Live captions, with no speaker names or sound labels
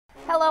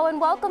Hello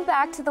and welcome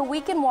back to the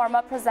Weekend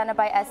Warmup presented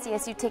by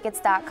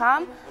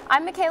SCSUtickets.com.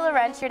 I'm Michaela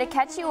Wrench here to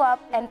catch you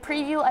up and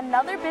preview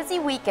another busy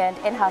weekend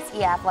in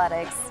Husky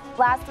athletics.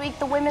 Last week,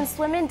 the women's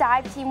swim and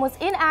dive team was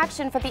in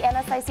action for the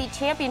NSIC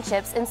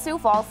Championships in Sioux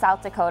Falls,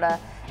 South Dakota.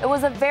 It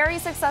was a very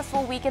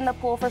successful week in the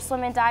pool for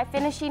swim and dive,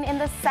 finishing in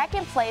the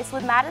second place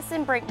with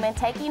Madison Brinkman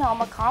taking home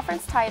a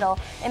conference title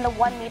in the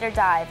 1-meter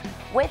dive.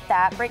 With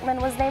that,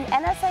 Brinkman was named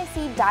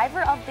NSIC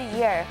Diver of the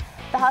Year.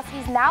 The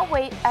Huskies now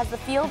wait as the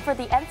field for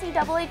the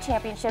NCAA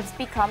Championships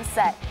becomes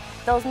set.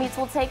 Those meets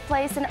will take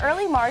place in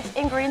early March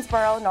in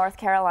Greensboro, North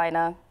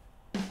Carolina.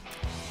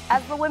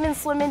 As the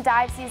women's swim and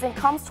dive season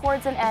comes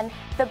towards an end,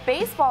 the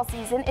baseball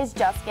season is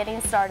just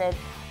getting started.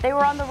 They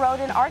were on the road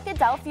in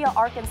Arkadelphia,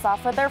 Arkansas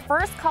for their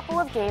first couple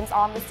of games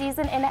on the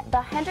season in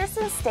the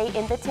Henderson State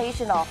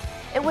Invitational.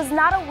 It was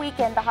not a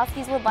weekend the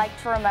Huskies would like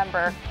to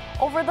remember.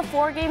 Over the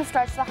 4-game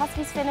stretch, the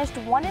Huskies finished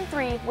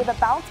 1-3 with a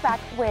bounce-back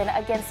win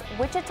against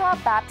Wichita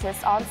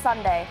Baptist on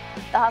Sunday.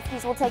 The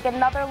Huskies will take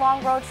another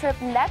long road trip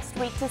next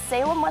week to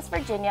Salem, West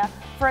Virginia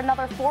for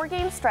another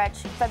 4-game stretch,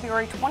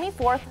 February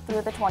 24th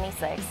through the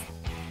 26th.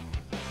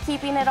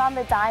 Keeping it on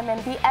the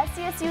diamond, the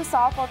SCSU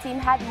softball team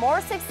had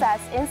more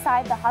success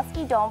inside the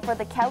Husky Dome for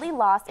the Kelly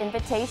Lost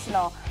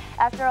Invitational.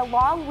 After a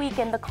long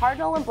weekend, the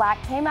Cardinal and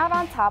Black came out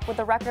on top with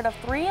a record of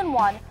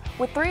 3-1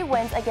 with 3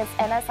 wins against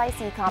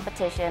NSIC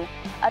competition.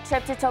 A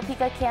trip to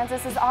Topeka,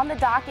 Kansas is on the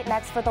docket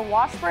next for the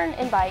Washburn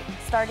Invite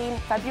starting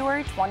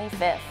February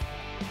 25th.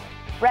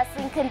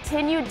 Wrestling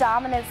continued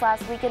dominance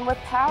last weekend with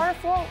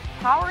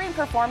powering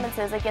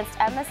performances against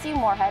MSU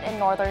Moorhead and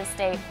Northern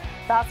State.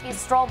 The Huskies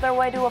strolled their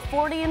way to a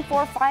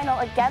 40-4 final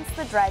against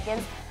the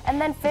Dragons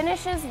and then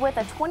finishes with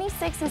a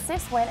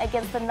 26-6 win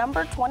against the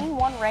number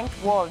 21 ranked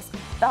Wolves.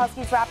 The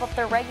Huskies wrap up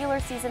their regular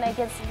season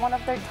against one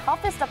of their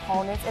toughest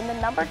opponents in the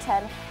number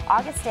 10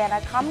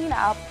 Augustana coming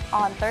up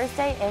on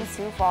Thursday in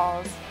Sioux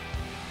Falls.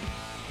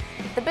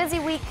 The busy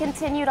week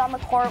continued on the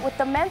court with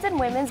the men's and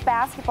women's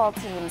basketball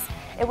teams.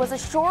 It was a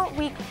short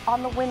week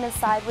on the women's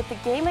side with the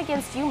game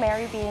against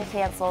UMary being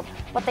canceled,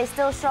 but they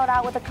still showed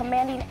out with a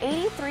commanding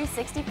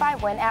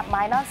 83-65 win at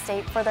Minot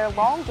State for their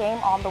lone game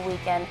on the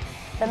weekend.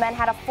 The men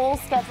had a full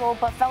schedule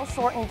but fell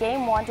short in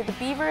Game 1 to the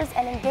Beavers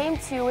and in Game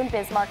 2 in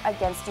Bismarck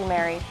against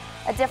UMary.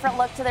 A different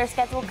look to their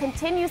schedule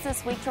continues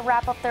this week to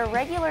wrap up their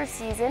regular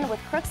season with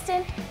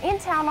Crookston in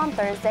town on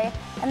Thursday,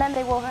 and then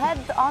they will head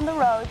on the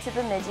road to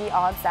Bemidji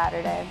on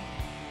Saturday.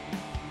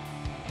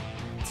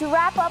 To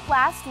wrap up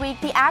last week,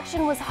 the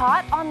action was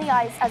hot on the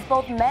ice as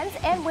both men's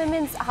and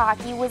women's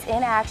hockey was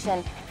in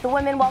action. The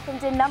women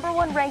welcomed in number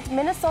 1 ranked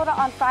Minnesota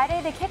on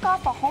Friday to kick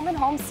off a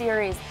home-and-home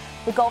series.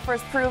 The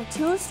Gophers proved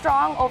too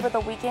strong over the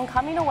weekend,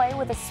 coming away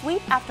with a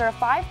sweep after a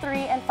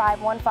 5-3 and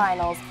 5-1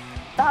 finals.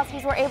 The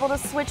Huskies were able to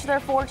switch their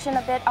fortune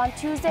a bit on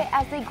Tuesday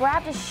as they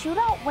grabbed a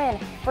shootout win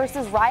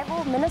versus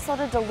rival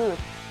Minnesota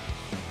Duluth.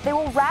 They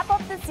will wrap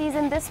up the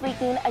season this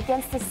weekend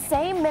against the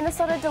same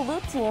Minnesota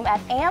Duluth team at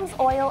Ames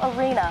Oil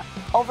Arena.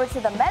 Over to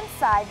the men's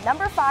side,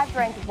 number 5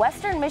 ranked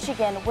Western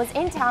Michigan was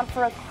in town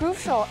for a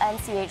crucial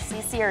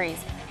NCHC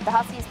series. The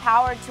Huskies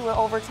powered to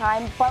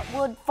overtime but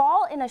would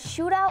fall in a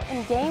shootout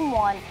in Game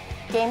 1.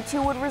 Game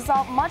 2 would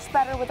result much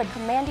better with a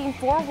commanding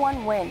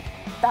 4-1 win.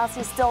 The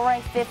Huskies still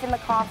rank 5th in the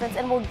conference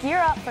and will gear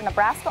up for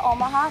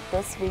Nebraska-Omaha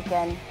this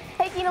weekend.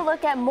 Taking a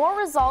look at more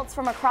results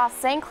from across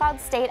St. Cloud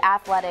State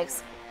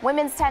athletics.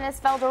 Women's tennis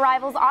fell to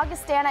rivals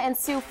Augustana and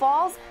Sioux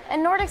Falls,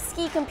 and Nordic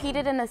ski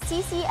competed in the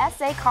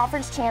CCSA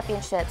Conference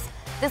Championships.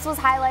 This was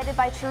highlighted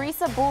by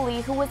Teresa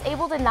Booley, who was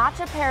able to notch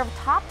a pair of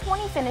top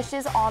 20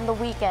 finishes on the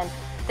weekend.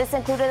 This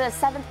included a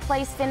 7th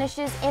place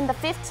finishes in the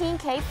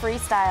 15K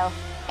freestyle.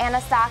 Anna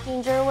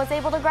Stockinger was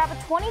able to grab a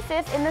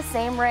 25th in the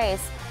same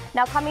race.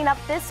 Now coming up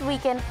this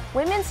weekend,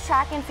 women's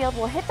track and field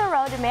will hit the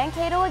road to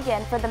Mankato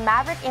again for the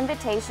Maverick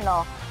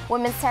Invitational.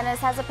 Women's tennis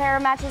has a pair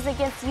of matches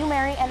against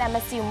UMary and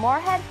MSU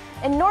Moorhead,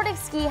 and Nordic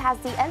ski has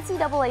the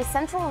NCAA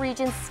Central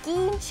Region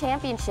Skiing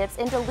Championships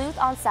in Duluth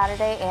on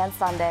Saturday and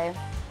Sunday.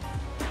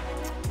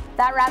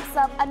 That wraps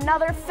up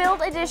another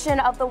filled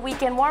edition of the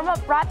Weekend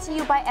Warmup brought to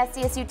you by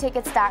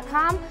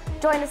SCSUtickets.com.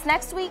 Join us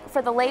next week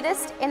for the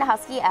latest in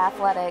Husky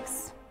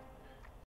athletics.